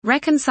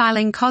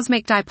Reconciling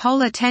Cosmic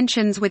Dipolar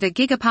Tensions with a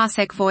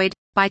Gigaparsec Void,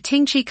 by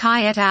Tingqi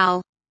Kai et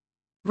al.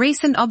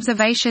 Recent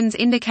observations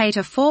indicate a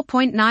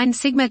 4.9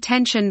 sigma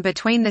tension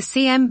between the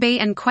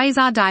CMB and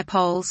quasar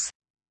dipoles.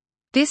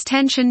 This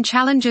tension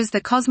challenges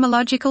the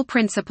cosmological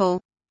principle.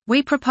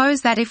 We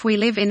propose that if we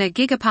live in a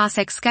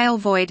gigaparsec scale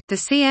void, the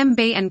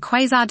CMB and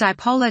quasar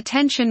dipolar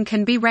tension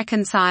can be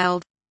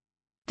reconciled.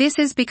 This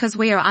is because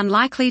we are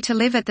unlikely to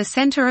live at the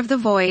center of the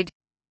void.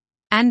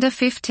 And a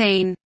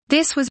 15.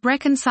 This was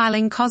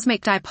Reconciling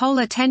Cosmic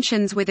Dipolar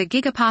Tensions with a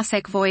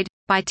Gigaparsec Void,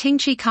 by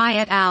Tingqi Kai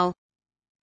et al.